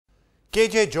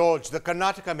KJ George, the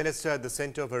Karnataka minister at the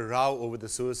centre of a row over the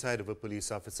suicide of a police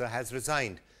officer, has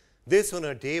resigned. This on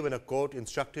a day when a court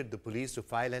instructed the police to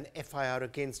file an FIR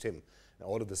against him. Now,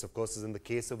 all of this, of course, is in the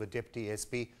case of a deputy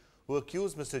SP who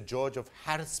accused Mr. George of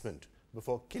harassment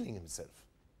before killing himself.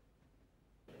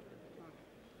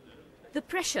 The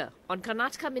pressure on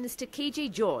Karnataka Minister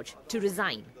KJ George to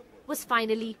resign was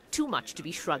finally too much to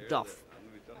be shrugged off.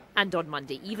 And on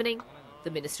Monday evening,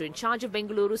 the minister in charge of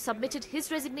Bengaluru submitted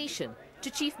his resignation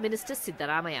to Chief Minister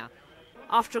Siddaramaiah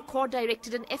after a court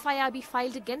directed an FIR be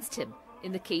filed against him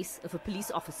in the case of a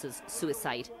police officer's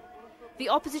suicide. The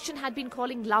opposition had been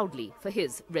calling loudly for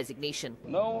his resignation.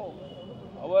 Now,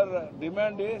 our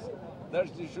demand is that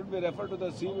it should be referred to the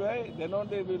CBI, then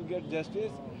only we will get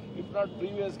justice. If not,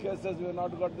 previous cases we have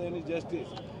not got any justice.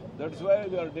 That's why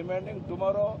we are demanding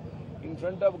tomorrow in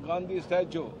front of Gandhi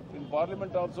statue. In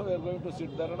Parliament also we are going to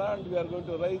sit there and we are going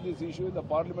to raise this issue in the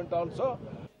Parliament also.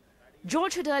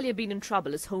 George had earlier been in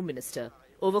trouble as Home Minister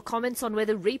over comments on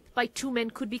whether rape by two men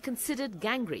could be considered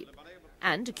gang rape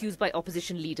and accused by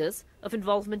opposition leaders of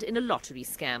involvement in a lottery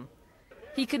scam.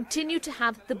 He continued to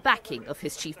have the backing of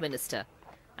his Chief Minister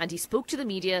and he spoke to the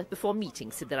media before meeting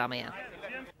Siddaramaiah.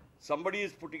 Somebody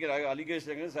is putting an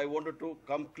allegation against, I wanted to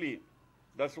come clean.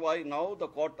 That's why now the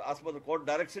court, as per the court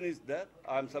direction is there,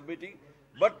 I am submitting.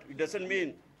 But it doesn't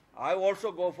mean I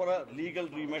also go for a legal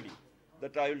remedy,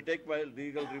 that I will take my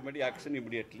legal remedy action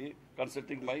immediately,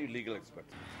 consulting my legal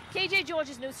experts. KJ George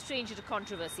is no stranger to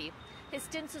controversy. His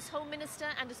stints as Home Minister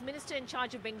and as Minister in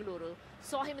charge of Bengaluru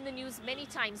saw him in the news many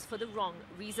times for the wrong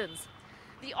reasons.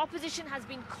 The opposition has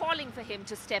been calling for him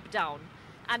to step down.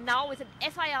 And now with an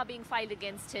FIR being filed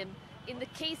against him in the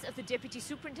case of the Deputy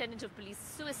Superintendent of Police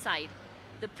suicide,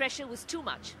 the pressure was too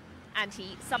much and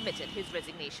he submitted his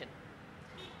resignation.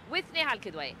 With Nehal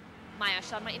Kidwai, Maya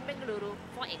Sharma in Bengaluru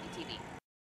for NDTV.